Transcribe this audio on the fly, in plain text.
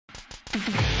In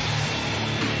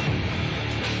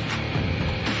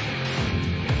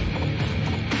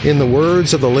the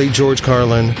words of the late George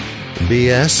Carlin,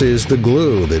 BS is the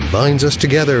glue that binds us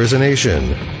together as a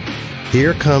nation.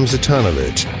 Here comes a ton of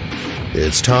it.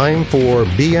 It's time for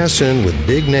BSing with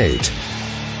Big Nate.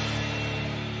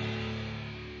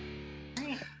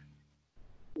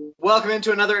 Welcome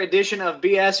into another edition of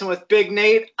BSing with Big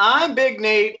Nate. I'm Big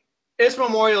Nate. It's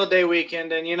Memorial Day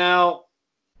weekend, and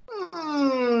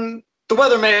the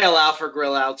weather may allow for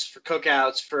grill outs, for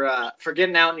cookouts, for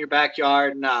getting out in your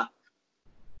backyard and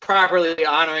properly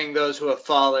honoring those who have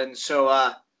fallen.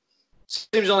 So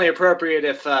seems only appropriate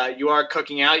if you are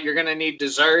cooking out. You're going to need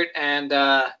dessert, and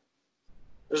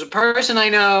there's a person I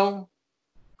know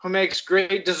who makes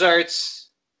great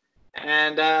desserts,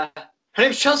 and her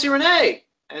name's Chelsey Rene,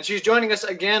 and she's joining us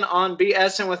again on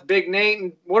BSing with Big Nate.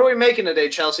 And what are we making today,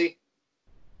 Chelsey?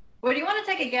 Well, do you want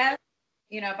to take a guess,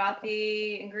 about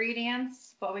the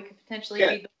ingredients, what we could potentially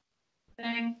be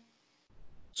doing?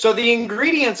 So the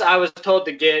ingredients I was told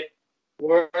to get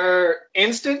were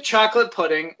instant chocolate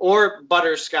pudding or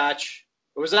butterscotch.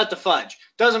 Or was that the fudge?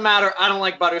 Doesn't matter. I don't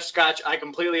like butterscotch. I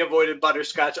completely avoided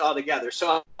butterscotch altogether.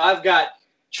 So I've got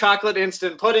chocolate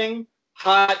instant pudding,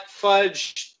 hot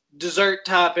fudge dessert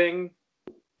topping,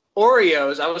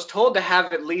 Oreos. I was told to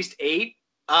have at least 8.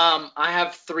 I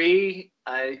have 3.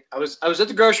 I was at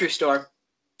the grocery store.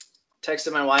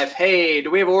 Texted my wife, "Hey, do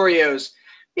we have Oreos?"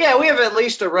 "Yeah, we have at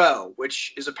least a row,"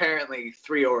 which is apparently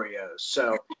 3 Oreos.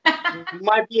 So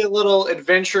might be a little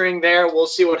adventuring there. We'll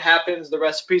see what happens. The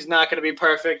recipe's not going to be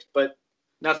perfect, but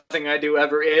nothing I do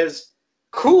ever is.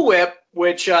 Cool Whip,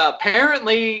 which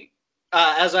apparently,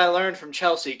 as I learned from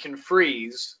Chelsey, can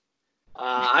freeze.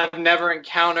 I've never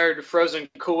encountered frozen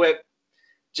Cool Whip.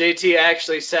 JT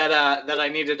actually said that I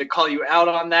needed to call you out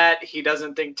on that. He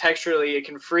doesn't think texturally it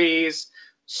can freeze.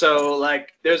 So,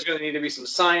 there's going to need to be some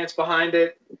science behind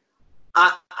it.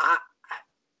 I've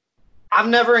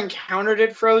never encountered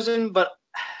it frozen, but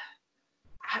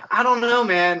I don't know,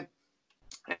 man.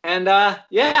 And,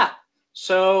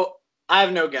 so I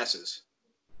have no guesses.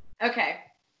 Okay.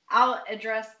 I'll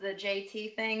address the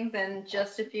JT things in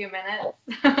just a few minutes.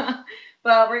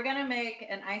 But we're going to make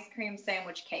an ice cream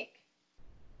sandwich cake.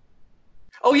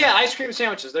 Oh, yeah, ice cream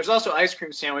sandwiches. There's also ice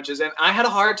cream sandwiches, and I had a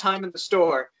hard time in the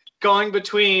store going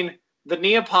between the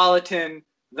Neapolitan,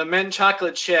 the mint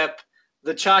chocolate chip,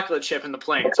 the chocolate chip, and the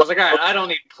plain. So I was like, all right, I don't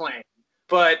need plain.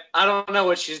 But I don't know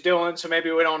what she's doing, so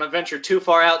maybe we don't want to venture too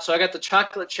far out. So I got the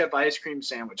chocolate chip ice cream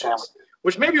sandwiches,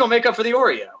 which maybe will make up for the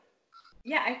Oreo.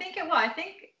 Yeah, I think it will. I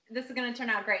think this is going to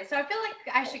turn out great. So I feel like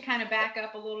I should kind of back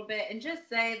up a little bit and just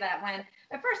say that when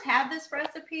I first had this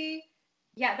recipe,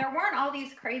 yeah, there weren't all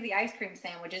these crazy ice cream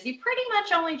sandwiches. You pretty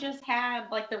much only just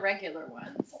had, the regular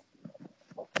ones.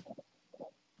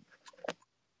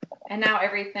 And now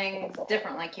everything's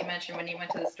different, like you mentioned when you went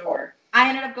to the store. I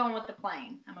ended up going with the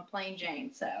plain. I'm a plain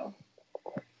Jane, so.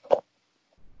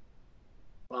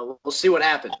 Well, we'll see what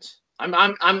happens.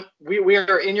 We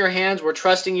are in your hands. We're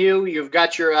trusting you. You've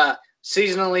got your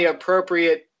seasonally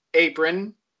appropriate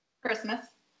apron. Christmas.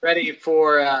 Ready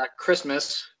for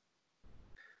Christmas.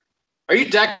 Are you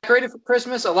decorated for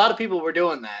Christmas? A lot of people were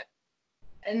doing that.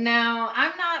 No,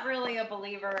 I'm not really a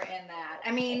believer in that. I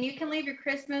mean, you can leave your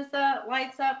Christmas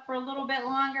lights up for a little bit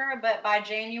longer, but by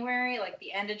January,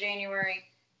 the end of January,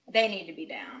 they need to be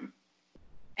down.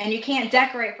 And you can't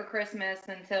decorate for Christmas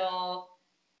until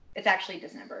it's actually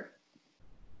December.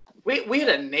 We had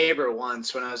a neighbor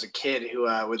once when I was a kid who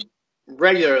would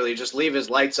regularly just leave his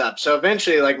lights up. So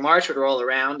eventually, March would roll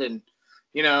around and,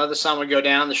 the sun would go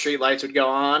down, the street lights would go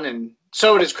on, and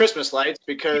so would his Christmas lights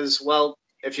because, well,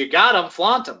 if you got them,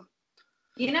 flaunt them.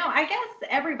 I guess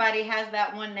everybody has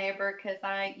that one neighbor because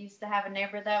I used to have a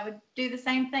neighbor that would do the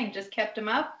same thing, just kept them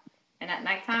up, and at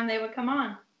nighttime they would come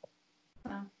on.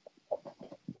 So.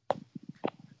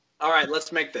 All right,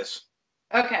 let's make this.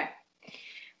 Okay.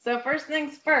 So first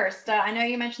things first, I know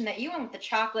you mentioned that you went with the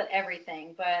chocolate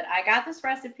everything, but I got this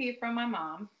recipe from my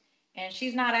mom, and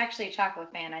she's not actually a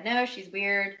chocolate fan. I know she's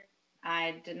weird.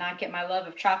 I did not get my love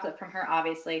of chocolate from her,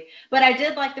 obviously, but I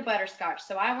did like the butterscotch,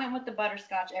 so I went with the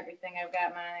butterscotch everything. I've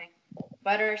got my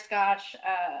butterscotch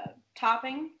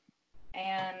topping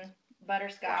and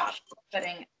butterscotch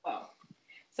pudding as well.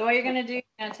 So what you're going to do, you're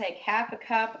going to take half a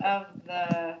cup of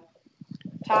the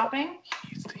topping.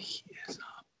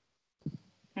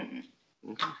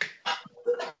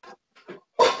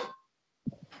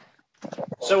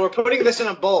 So we're putting this in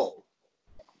a bowl.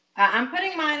 I'm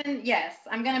putting mine in, yes.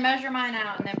 I'm going to measure mine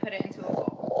out and then put it into a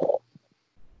bowl.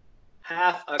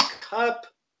 Half a cup.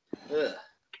 Ugh.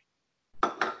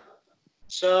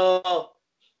 So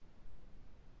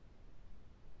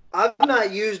I've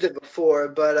not used it before,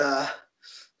 but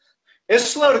it's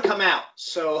slow to come out.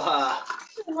 So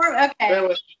okay.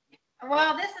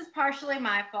 Well, this is partially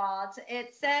my fault.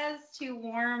 It says to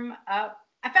warm up.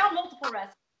 I found multiple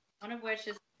recipes, one of which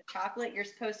is the chocolate. You're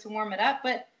supposed to warm it up,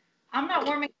 but I'm not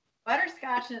warming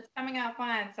butterscotch, and it's coming out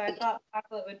fine. So I thought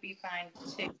chocolate would be fine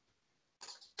too.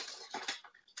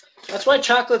 That's why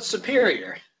chocolate's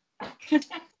superior.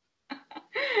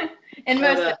 And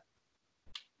it's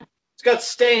got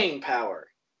staying power.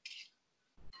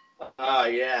 Oh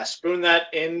yeah, spoon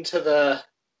that into the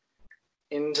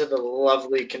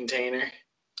lovely container.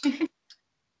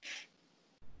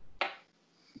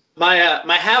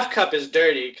 My half cup is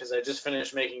dirty because I just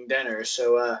finished making dinner,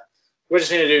 so we're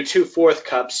just gonna do 2 4th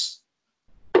cups,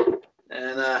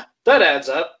 and that adds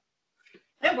up.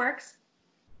 It works.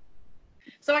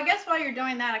 So I guess while you're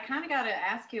doing that, I kind of got to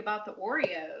ask you about the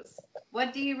Oreos.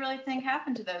 What do you really think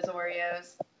happened to those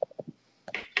Oreos?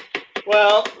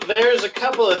 Well, there's a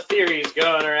couple of theories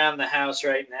going around the house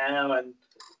right now, and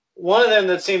one of them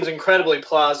that seems incredibly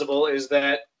plausible is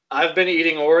that I've been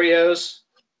eating Oreos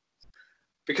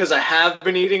because I have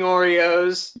been eating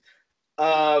Oreos,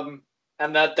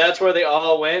 and that's where they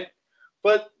all went.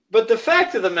 But the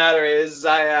fact of the matter is,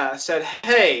 I said,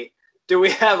 "Hey, do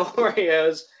we have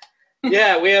Oreos?"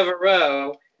 Yeah, we have a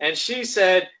row. And she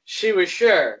said she was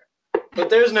sure.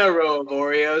 But there's no row of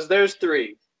Oreos. There's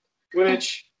 3.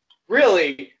 Which,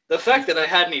 really, the fact that I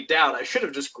had any doubt, I should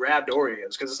have just grabbed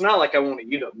Oreos. Because it's not like I want to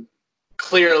eat them.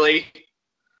 Clearly.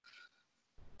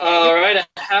 All right, a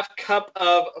half cup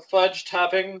of fudge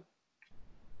topping.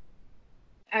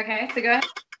 Okay, so go ahead.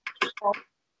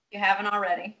 You haven't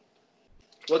already.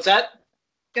 What's that?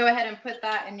 Go ahead and put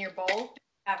that in your bowl.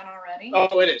 You haven't already.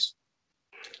 Oh, it is.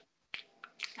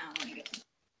 Let me get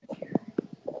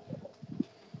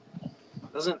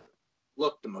Doesn't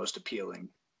look the most appealing.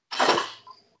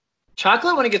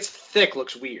 Chocolate, when it gets thick,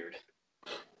 looks weird.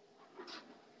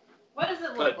 What does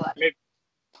it look like? Maybe,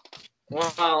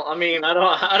 well, I mean, I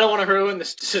don't want to ruin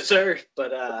this dessert,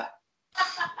 but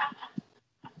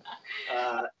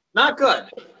not good.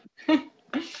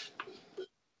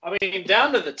 I mean,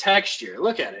 down to the texture.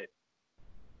 Look at it.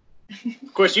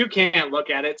 Of course, you can't look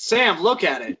at it. Sam, look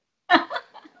at it.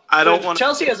 I don't want.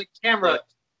 Chelsey has a camera.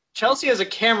 Chelsey has a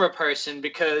camera person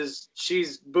because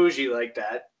she's bougie like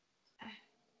that.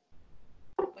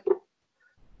 All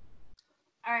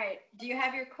right. Do you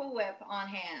have your Cool Whip on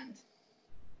hand?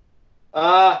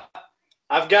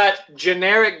 I've got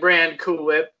generic brand Cool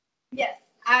Whip. Yes,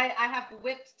 I have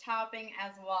whipped topping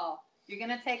as well. You're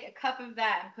gonna take a cup of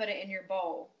that and put it in your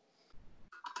bowl.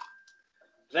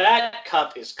 That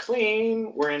cup is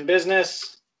clean. We're in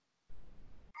business.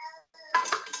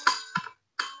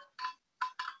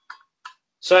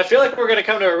 So I feel like we're going to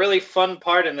come to a really fun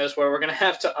part in this where we're going to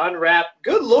have to unwrap.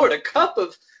 Good Lord, a cup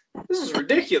of... This is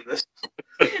ridiculous.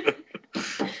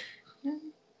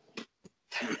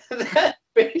 That's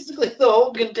basically the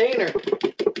whole container.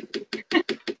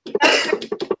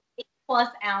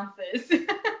 8+ ounces.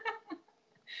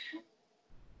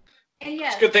 And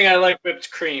yes, It's a good thing I like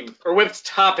whipped cream. Or whipped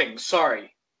topping,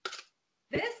 sorry.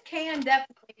 this can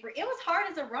definitely... It was hard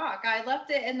as a rock. I left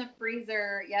it in the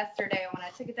freezer yesterday when I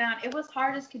took it down. It was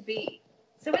hard as could be.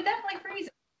 So it definitely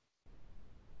freezes.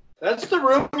 That's the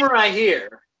rumor I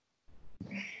hear.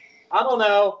 I don't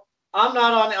know. I'm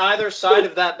not on either side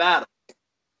of that battle.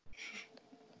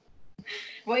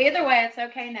 Well, either way, it's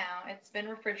okay now. It's been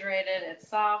refrigerated. It's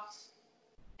soft.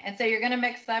 And so you're going to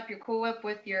mix up your Cool Whip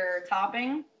with your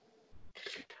topping.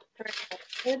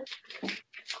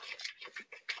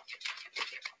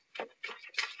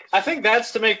 I think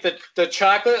that's to make the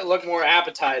chocolate look more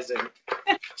appetizing.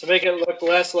 To make it look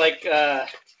less like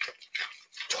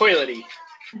toilety.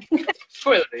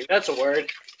 Toilety, that's a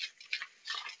word.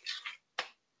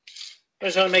 I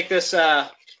just want to make this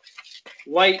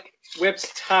white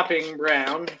whipped topping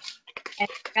brown. And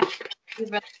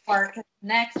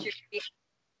next, you're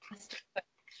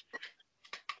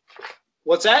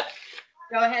What's that?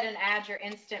 go ahead and add your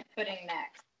instant pudding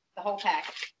next. The whole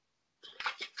pack.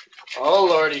 Oh,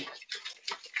 Lordy.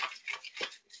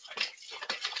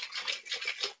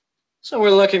 So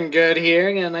we're looking good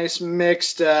here. Got a nice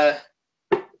mixed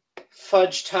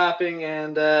fudge topping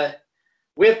and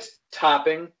whipped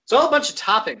topping. It's all a bunch of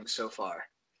toppings so far.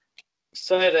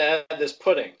 Excited to add this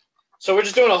pudding. So we're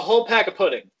just doing a whole pack of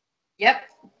pudding. Yep.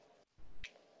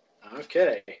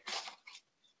 Okay.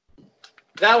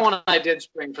 That one I did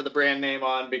spring for the brand name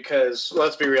on because,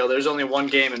 let's be real, there's only one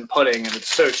game in pudding and it's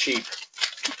so cheap.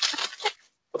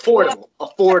 Affordable.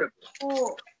 Affordable.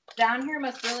 Cool. Down here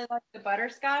must really like the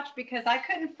butterscotch because I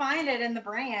couldn't find it in the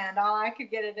brand. All I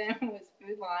could get it in was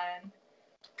Food Lion.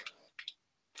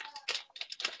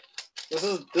 This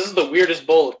is the weirdest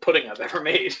bowl of pudding I've ever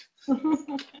made.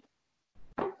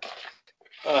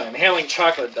 Inhaling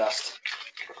chocolate dust.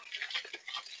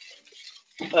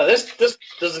 This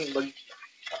doesn't look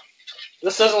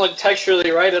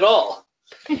texturally right at all.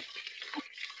 It's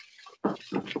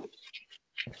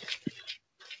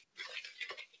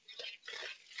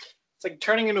like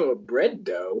turning into a bread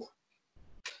dough.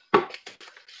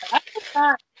 That's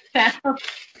not sound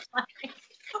like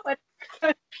what.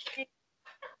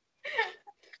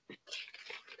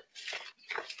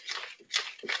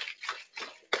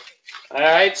 All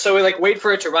right, so we wait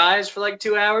for it to rise for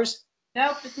 2 hours.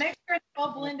 Nope, just make sure it's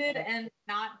well blended and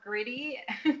not gritty.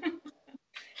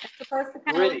 It's supposed to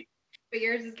kind of Gritty. but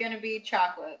yours is going to be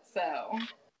chocolate, so.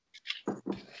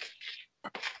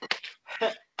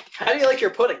 How do you like your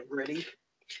pudding, Gritty?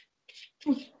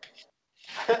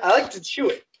 I like to chew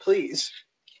it, please.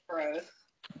 Gross.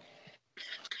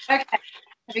 Okay,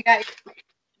 have you got your...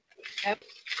 Nope.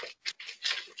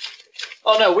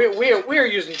 Oh no, we are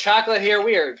using chocolate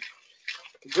here.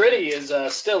 Gritty is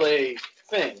still a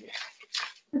thing.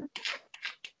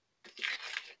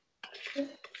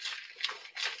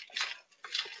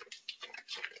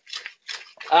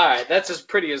 All right, that's as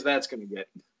pretty as that's going to get.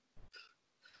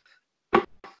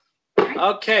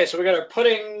 Okay, so we got our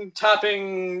pudding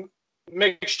topping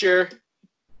mixture.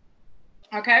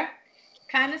 Okay.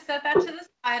 Kind of set that to the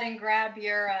side and grab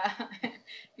your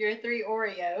 3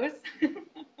 Oreos.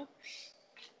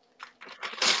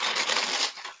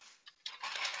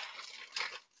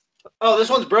 Oh, this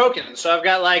one's broken, so I've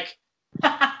got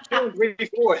 2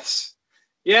 3/4.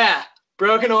 Yeah,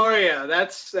 broken Oreo.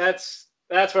 That's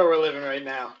where we're living right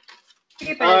now.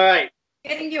 All right.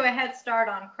 Getting you a head start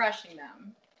on crushing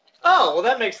them. Oh, well,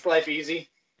 that makes life easy.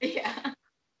 Yeah.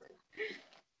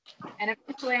 And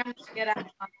eventually I'm going to get out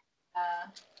my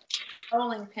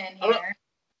rolling pin here.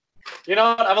 You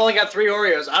know what? I've only got 3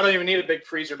 Oreos. I don't even need a big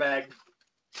freezer bag.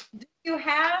 Do you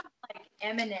have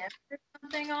M&M's or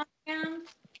something on hand?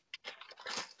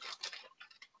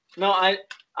 No, I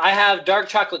have dark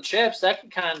chocolate chips. That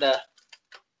can kind of...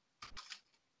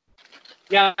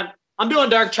 Yeah, I'm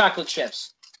doing dark chocolate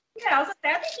chips. Yeah, I was like,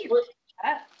 I think you could do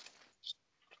that.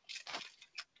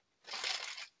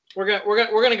 We're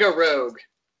gonna go rogue.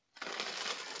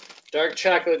 Dark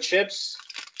chocolate chips.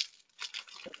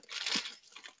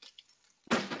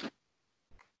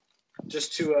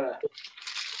 Just to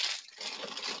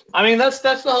I mean that's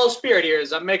the whole spirit here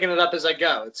is I'm making it up as I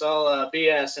go. It's all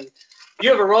BS, and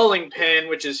you have a rolling pin,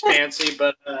 which is fancy,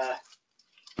 but I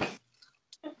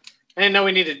didn't know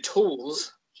we needed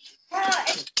tools. Well,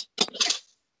 it's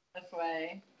this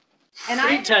way. And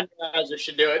I think $10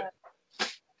 should do it.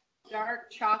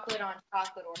 Dark chocolate on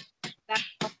chocolate, or that's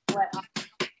what I...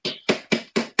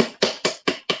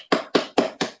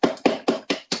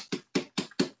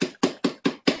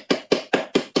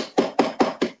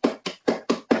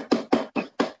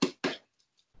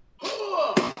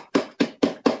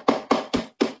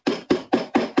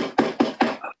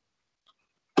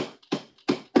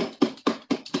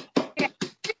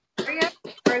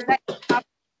 Or is that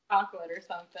chocolate or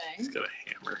something? He's got a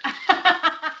hammer.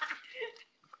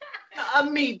 A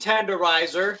meat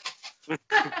tenderizer,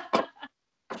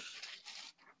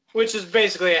 which is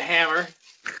basically a hammer.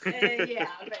 Yeah.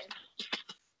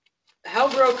 How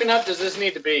broken up does this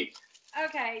need to be?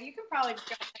 Okay, you can probably go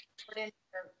put in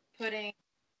your pudding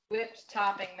whipped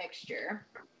topping mixture.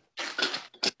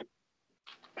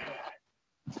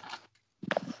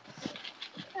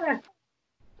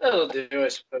 That'll do, I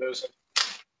suppose.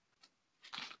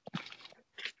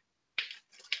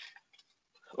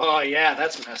 Oh yeah,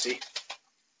 that's messy.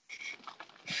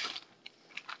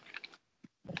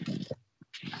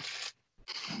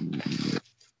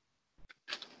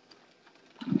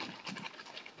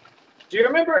 Do you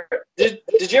remember? Did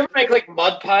you ever make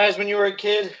mud pies when you were a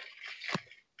kid?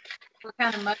 What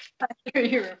kind of mud pie are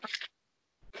you referring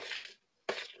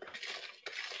to?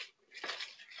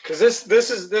 Because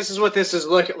this is what this is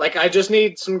looking like. I just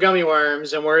need some gummy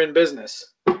worms and we're in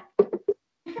business.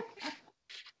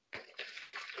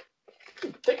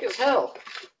 Thick as hell.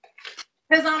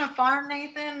 Because on a farm,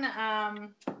 Nathan,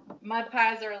 mud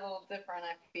pies are a little different,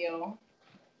 I feel.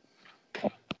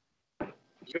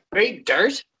 You ate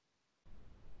dirt?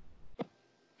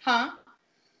 Huh?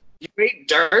 You ate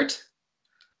dirt?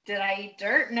 Did I eat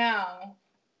dirt? No.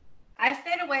 I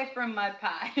stayed away from mud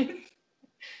pies.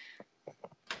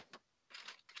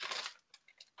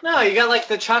 No, you got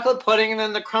the chocolate pudding and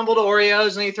then the crumbled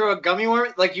Oreos and you throw a gummy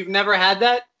worm. You've never had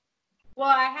that? Well,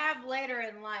 I have later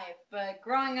in life, but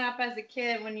growing up as a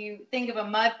kid, when you think of a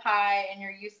mud pie and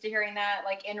you're used to hearing that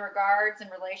in regards in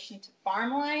relation to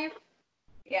farm life,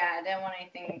 Yeah, I didn't want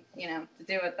anything, to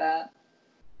do with that.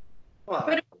 Wow.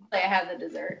 But eventually I had the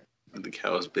dessert. The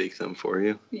cows bake them for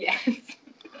you. Yes.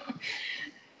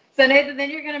 So Nathan, then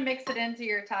you're gonna mix it into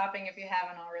your topping if you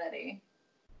haven't already.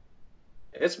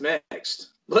 It's mixed.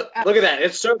 Look at that.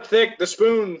 It's so thick. The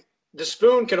spoon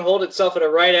can hold itself at a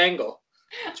right angle.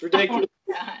 It's ridiculous.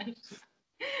 Oh my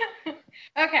gosh.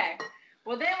 Okay.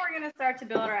 Well, then we're gonna start to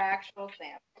build our actual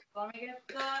sandwich. So let me get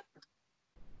the.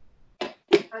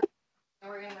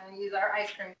 We're gonna use our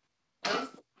ice cream.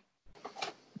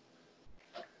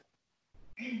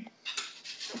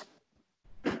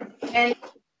 And you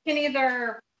can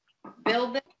either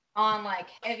build it on like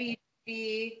heavy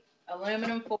duty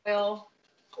aluminum foil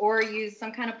or use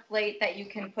some kind of plate that you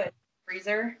can put in the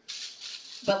freezer,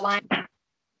 but line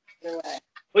either way.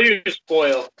 We'll use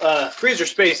foil. Freezer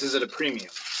space is at a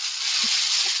premium.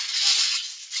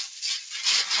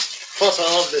 Plus, I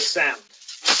love this sound.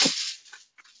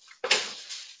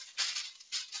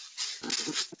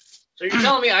 So you're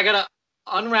telling me I gotta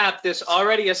unwrap this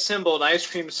already assembled ice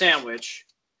cream sandwich?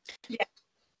 Yeah.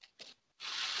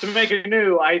 To make a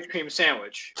new ice cream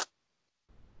sandwich.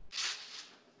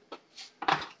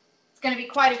 It's going to be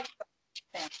quite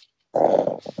a thing.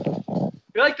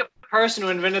 You're like the person who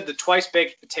invented the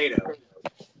twice-baked potato.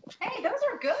 Hey, those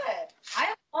are good.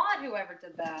 I applaud whoever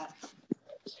did that.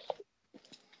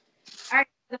 All right,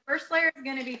 the first layer is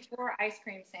going to be 4 ice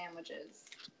cream sandwiches.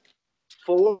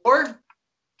 4?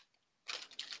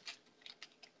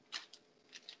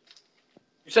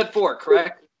 You said 4,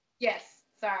 correct? Yes,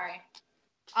 sorry.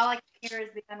 All I can hear is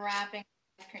the unwrapping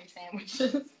ice cream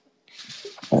sandwiches.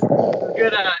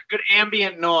 Good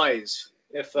ambient noise.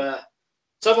 If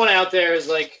someone out there is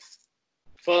like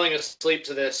falling asleep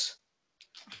to this,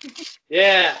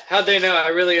 yeah, how'd they know? I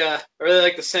really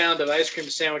like the sound of ice cream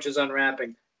sandwiches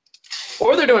unwrapping,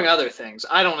 or they're doing other things.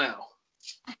 I don't know.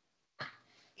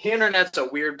 The internet's a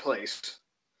weird place.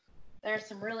 There's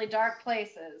some really dark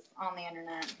places on the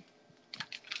internet.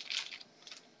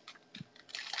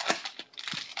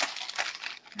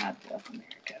 God bless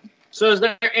America. So is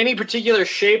there any particular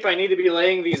shape I need to be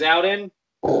laying these out in?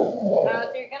 So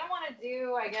you're going to want to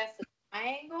do, I guess, a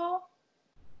triangle.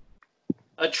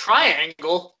 A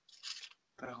triangle?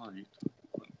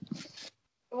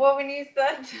 Well, when you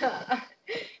said,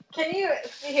 can you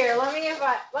see here? Let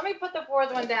me put the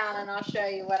 4th one down, and I'll show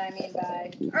you what I mean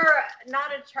by, or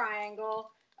not a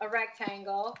triangle, a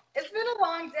rectangle. It's been a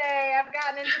long day. I've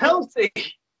gotten into. Chelsey,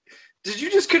 did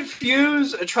you just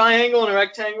confuse a triangle and a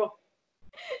rectangle?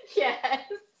 Yes.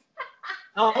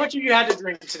 How much have you had to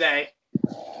drink today?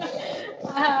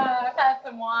 I've had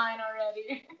some wine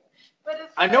already.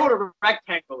 But I know what a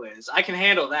rectangle is. I can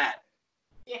handle that.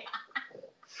 Yeah.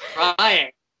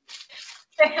 Triangle.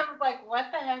 Sam's like,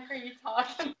 what the heck are you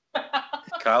talking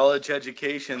about? College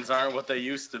educations aren't what they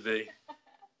used to be.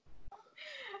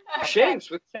 Okay.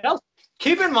 Shapes with Chelsey.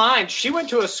 Keep in mind, she went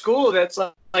to a school that's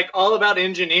like all about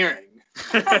engineering.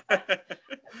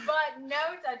 But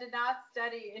note, I did not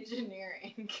study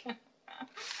engineering.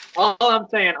 All I'm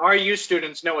saying, our U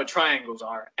students know what triangles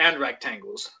are and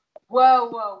rectangles.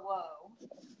 Whoa.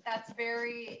 That's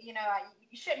very, you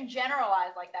shouldn't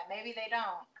generalize like that. Maybe they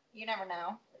don't. You never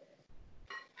know.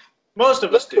 Most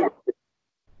of us do.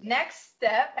 Next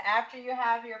step, after you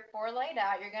have your 4 laid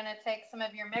out, you're going to take some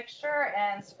of your mixture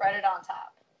and spread it on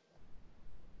top.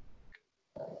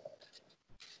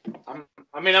 I'm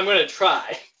going to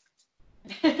try.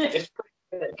 It's pretty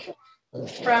thick.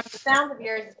 From the sound of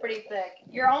yours, it's pretty thick.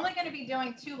 You're only going to be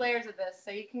doing 2 layers of this,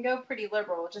 so you can go pretty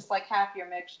liberal, just like half your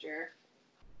mixture.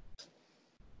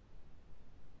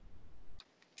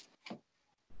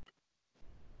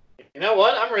 You know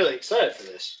what? I'm really excited for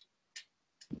this.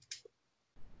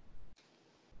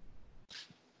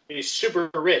 He's super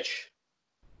rich.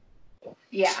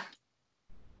 Yeah.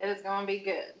 It is going to be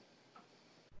good.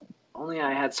 Only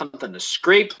I had something to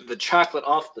scrape the chocolate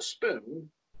off the spoon,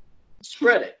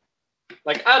 spread it.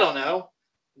 Like, I don't know,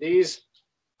 these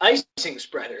icing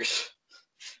spreaders.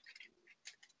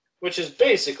 Which is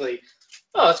basically,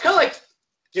 it's kind of like,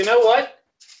 you know what?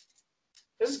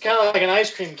 This is kind of like an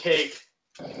ice cream cake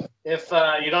if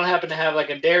you don't happen to have like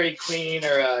a Dairy Queen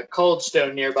or a Cold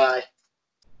Stone nearby.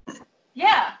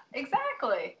 Yeah,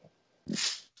 exactly.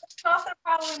 It's also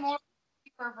probably more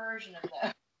cheaper version of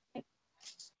that.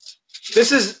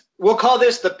 We'll call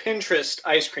this the Pinterest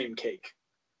ice cream cake.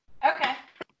 Okay.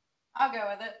 I'll go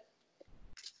with it.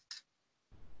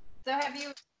 So have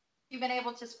you been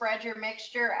able to spread your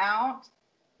mixture out?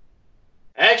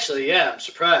 Actually, yeah, I'm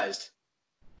surprised.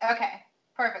 Okay,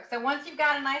 perfect. So once you've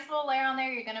got a nice little layer on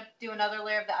there, you're going to do another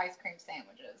layer of the ice cream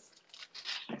sandwiches.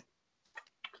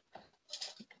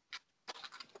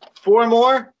 4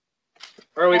 more?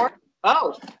 Or are we? Four.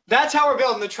 Oh, that's how we're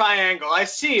building the triangle. I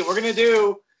see. We're gonna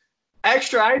do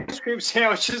extra ice cream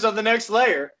sandwiches on the next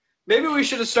layer. Maybe we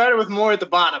should have started with more at the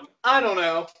bottom. I don't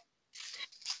know.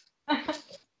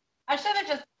 I should have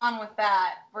just gone with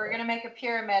that. We're going to make a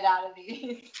pyramid out of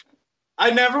these.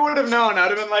 I never would have known. I'd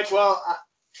have been like, well,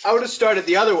 I would have started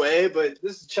the other way, but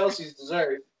this is Chelsea's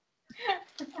dessert.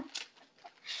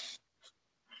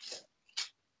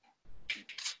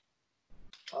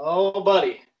 Oh,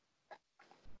 buddy.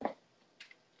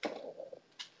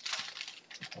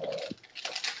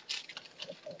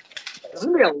 There's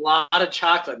going to be a lot of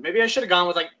chocolate. Maybe I should have gone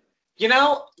with,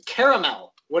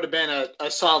 caramel would have been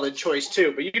a solid choice,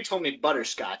 too. But you told me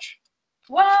butterscotch.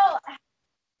 Well,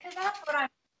 because that's what I'm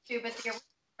doing, but the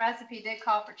recipe did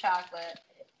call for chocolate.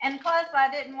 And plus, I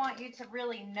didn't want you to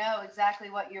really know exactly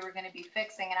what you were going to be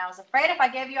fixing. And I was afraid if I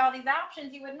gave you all these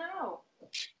options, you would know.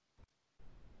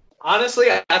 Honestly,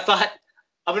 I thought,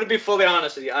 I'm going to be fully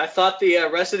honest with you. I thought the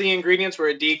rest of the ingredients were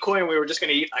a decoy and we were just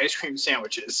going to eat ice cream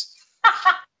sandwiches.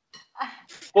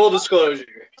 Full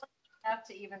disclosure. Enough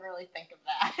to even really think of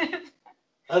that.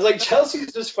 I was like,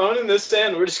 Chelsea's just phoning this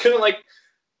in. We're just going to,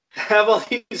 have all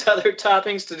these other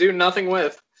toppings to do nothing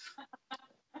with.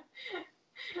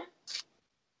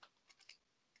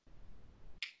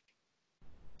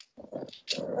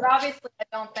 But obviously, I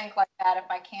don't think like that if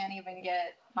I can't even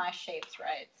get my shapes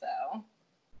right, so.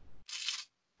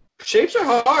 Shapes are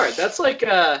hard. That's you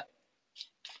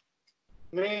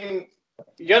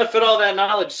got to fit all that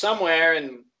knowledge somewhere,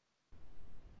 and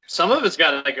some of it's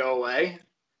got to go away.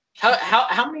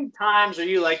 How many times are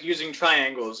you using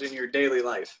triangles in your daily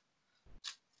life?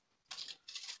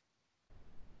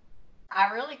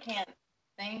 I really can't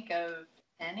think of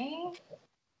any.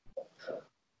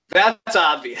 That's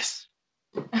obvious.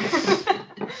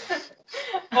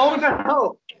 Oh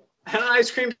no! An ice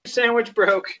cream sandwich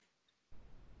broke.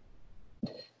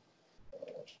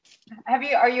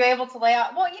 Are you able to lay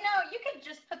out? Well, you could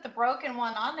just put the broken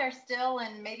one on there still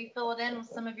and maybe fill it in with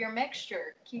some of your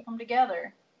mixture. Keep them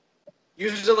together.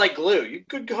 Use it like glue.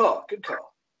 Good call. Good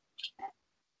call.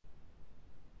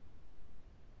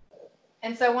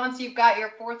 And so once you've got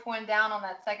your fourth one down on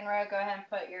that second row, go ahead and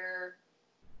put your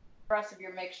rest of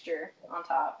your mixture on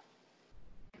top.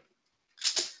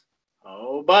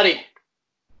 Oh, buddy.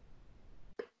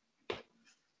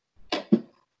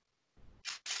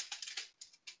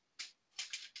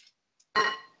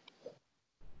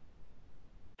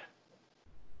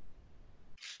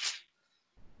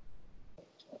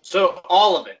 So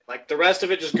all of it, the rest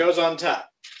of it just goes on top.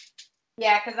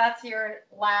 Yeah, because that's your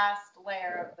last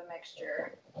layer of the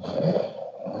mixture.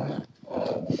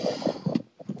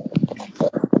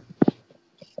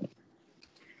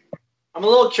 I'm a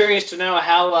little curious to know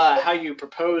how you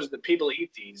propose that people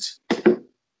eat these.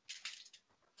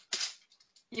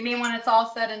 You mean when it's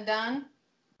all said and done?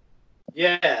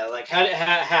 Yeah,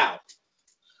 how?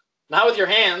 Not with your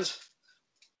hands.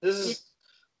 This is.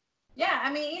 Yeah,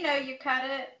 you cut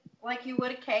it like you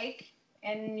would a cake,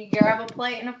 and you grab a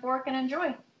plate and a fork and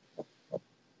enjoy.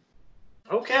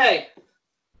 Okay.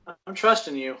 I'm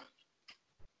trusting you.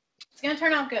 It's going to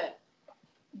turn out good.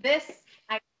 This,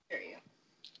 I can assure you.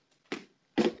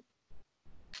 What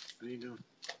are you doing?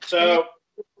 So.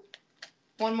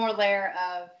 One more layer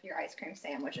of your ice cream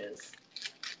sandwiches.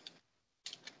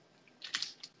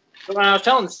 So when I was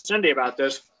telling Cindy about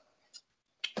this,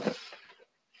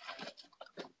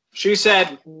 she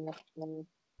said,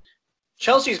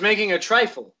 Chelsea's making a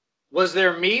trifle. Was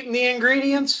there meat in the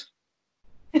ingredients?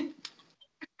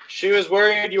 She was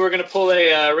worried you were going to pull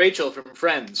a Rachel from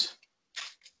Friends.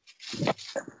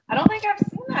 I don't think I've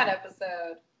seen that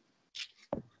episode.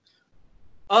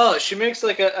 Oh, she makes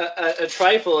a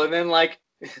trifle and then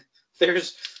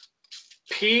there's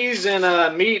peas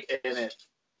and meat in it.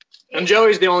 And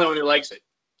Joey's the only one who likes it.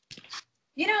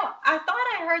 I thought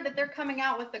I heard that they're coming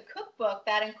out with a cookbook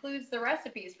that includes the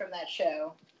recipes from that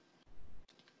show.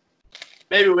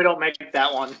 Maybe we don't make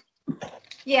that one.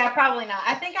 Yeah, probably not.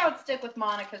 I think I would stick with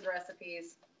Monica's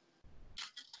recipes.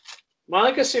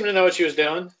 Monica seemed to know what she was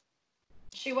doing.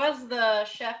 She was the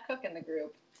chef cook in the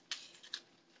group.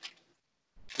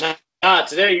 Nah,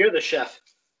 today you're the chef.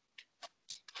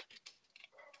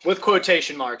 With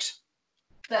quotation marks.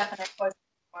 Definite quotation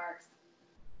marks.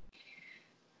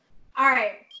 All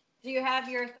right. Do you have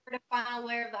your third and final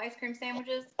layer of the ice cream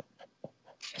sandwiches?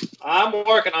 I'm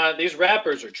working on it. These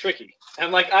wrappers are tricky.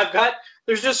 And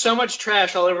there's just so much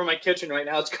trash all over my kitchen right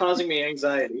now. It's causing me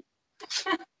anxiety.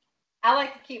 I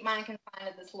like to keep mine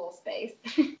confined to this little space.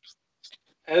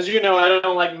 As you know, I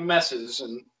don't like messes,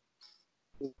 and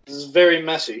this is very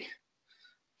messy.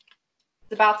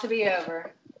 It's about to be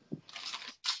over.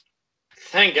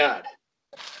 Thank God.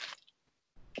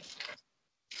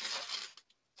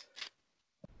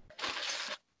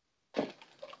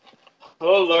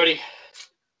 Oh, Lordy.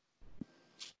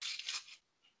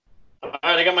 All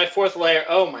right, I got my fourth layer.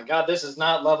 Oh, my God, this is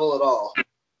not level at all.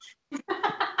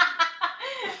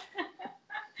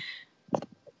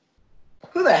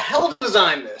 Who the hell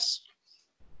designed this?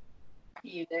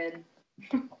 You did.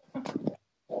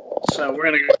 So we're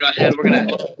going to go ahead. We're going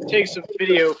to take some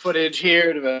video footage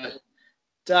here to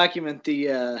document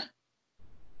the...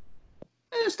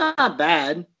 it's not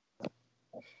bad.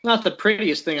 Not the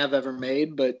prettiest thing I've ever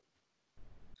made, but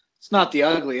it's not the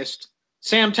ugliest.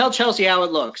 Sam, tell Chelsey how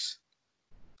it looks.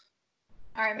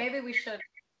 All right, maybe we should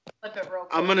flip it real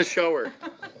quick. I'm gonna show her.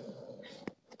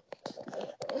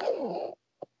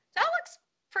 That looks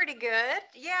pretty good.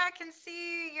 Yeah, I can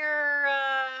see your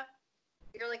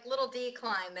like little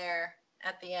decline there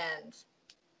at the end.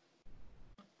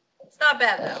 It's not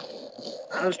bad though.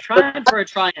 I was trying for a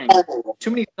triangle.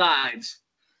 Too many sides.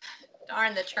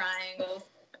 Darn the triangles.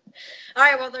 All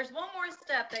right, well, there's one more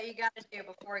step that you got to do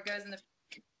before it goes in the.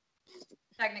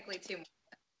 Technically, two more.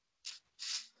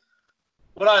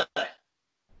 What are they?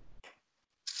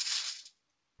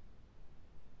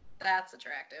 That's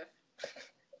attractive.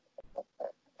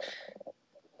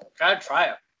 Gotta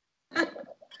try it.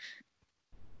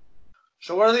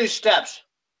 So what are these steps?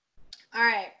 All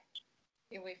right.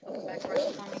 Can we flip it back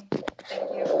around for me?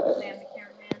 Thank you, Sam the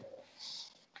cameraman.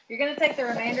 You're going to take the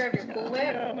remainder of your Cool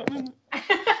Whip.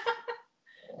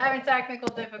 Having technical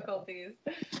difficulties.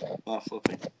 Oh,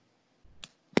 flipping.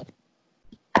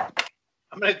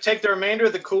 I'm going to take the remainder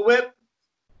of the Cool Whip.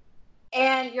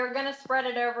 And you're going to spread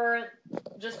it over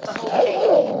just the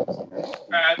whole cake. All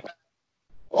right.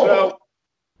 So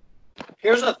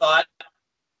here's a thought.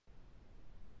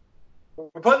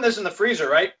 We're putting this in the freezer,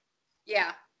 right?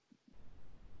 Yeah.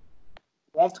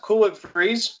 Won't the Cool Whip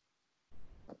freeze?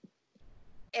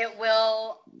 It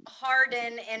will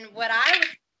harden in what I would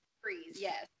freeze,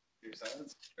 yes. Your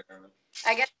science experiment.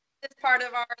 I guess it's part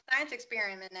of our science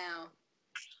experiment now.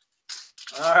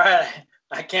 All right.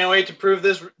 I can't wait to prove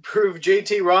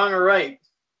JT wrong or right.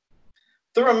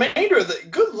 The remainder of the...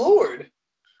 Good Lord.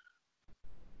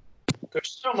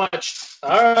 There's so much.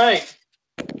 All right.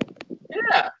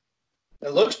 Yeah.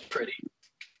 It looks pretty.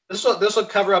 This will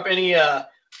cover up any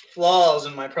flaws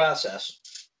in my process.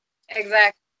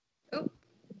 Exactly. Oop.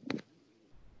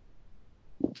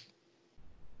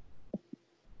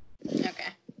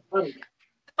 Okay. The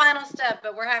final step,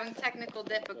 but we're having technical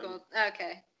difficulties.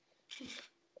 Okay.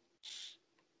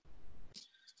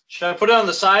 Should I put it on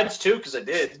the sides too? Because I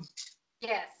did.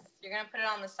 Yes, you're going to put it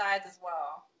on the sides as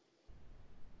well.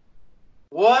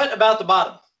 What about the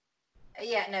bottom?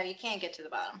 Yeah, no, you can't get to the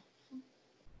bottom.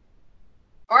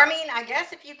 Or, I mean, I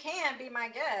guess if you can, be my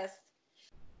guest.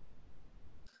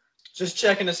 Just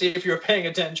checking to see if you were paying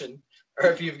attention or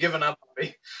if you've given up on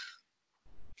me.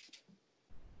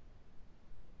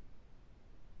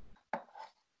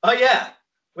 Oh, yeah.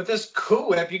 With this Cool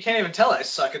Whip, you can't even tell I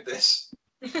suck at this.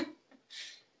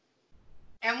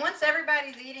 And once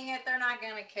everybody's eating it, they're not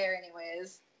going to care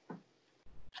anyways.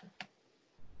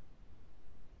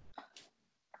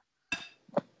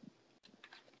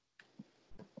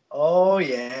 Oh,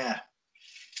 yeah.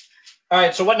 All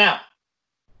right, so what now?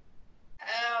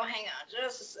 Oh, hang on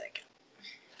just a second.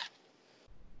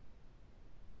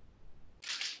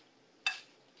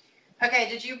 Okay,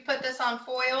 did you put this on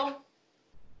foil?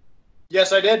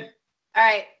 Yes, I did. All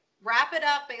right, wrap it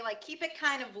up, but like keep it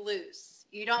kind of loose.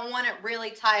 You don't want it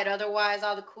really tight, otherwise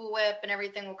all the Cool Whip and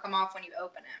everything will come off when you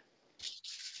open it.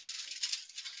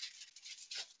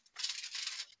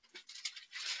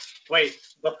 Wait,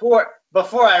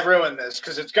 before I ruin this,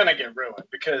 because it's gonna get ruined,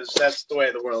 because that's the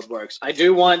way the world works. I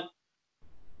do want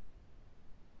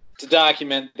to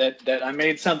document that I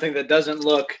made something that doesn't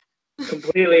look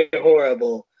completely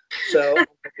horrible. So,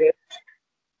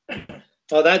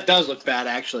 oh, that does look bad,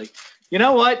 actually. You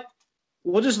know what?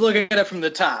 We'll just look at it from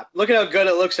the top. Look at how good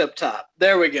it looks up top.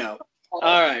 There we go.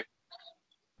 All right.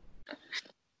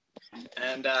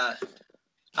 And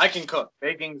I can cook.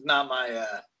 Baking's not my...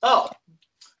 Oh,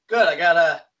 good. I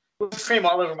got whipped cream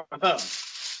all over my phone.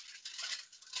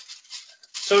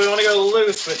 So we want to go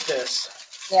loose with this.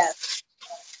 Yes.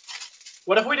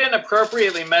 What if we didn't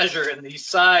appropriately measure and these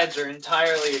sides are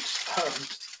entirely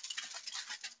exposed?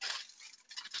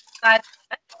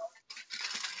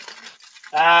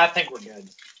 I think we're good.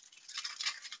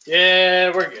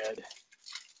 Yeah, we're good.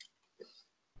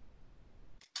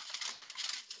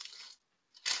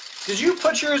 Did you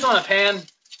put yours on a pan?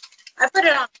 I put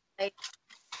it on a plate.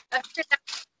 I put it down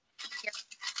here.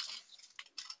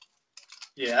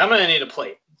 Yeah, I'm going to need a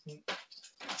plate.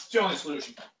 the only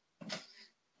solution.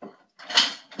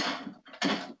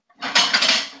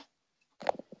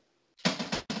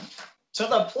 To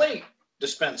the plate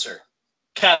dispenser.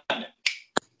 Cabinet.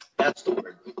 That's the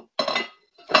word.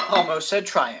 Almost said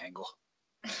triangle.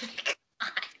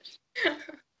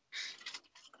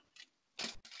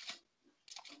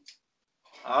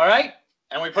 All right.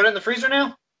 And we put it in the freezer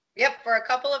now? Yep, for a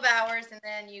couple of hours, and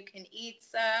then you can eat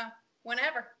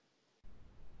whenever.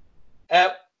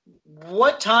 At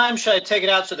what time should I take it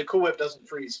out so the Cool Whip doesn't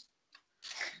freeze?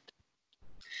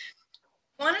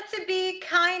 Want it to be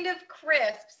kind of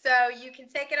crisp, so you can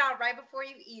take it out right before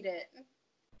you eat it.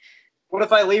 What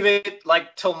if I leave it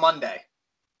like till Monday?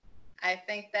 I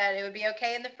think that it would be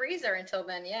okay in the freezer until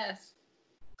then, yes.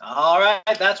 All right,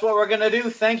 that's what we're going to do.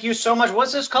 Thank you so much.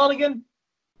 What's this called again?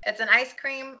 It's an ice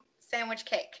cream sandwich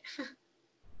cake.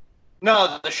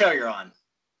 No, the show you're on.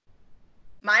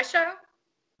 My show?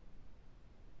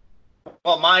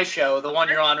 Well, my show, the one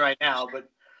you're on right now, but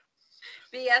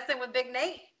BSing with Big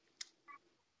Nate.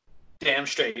 damn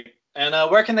straight. And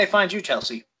where can they find you,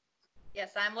 Chelsey?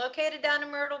 Yes, I'm located down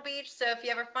in Myrtle Beach, so if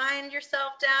you ever find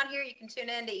yourself down here, you can tune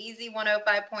in to Easy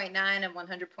 105.9 and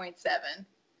 100.7.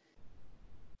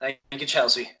 Thank you,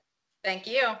 Chelsey. Thank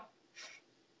you.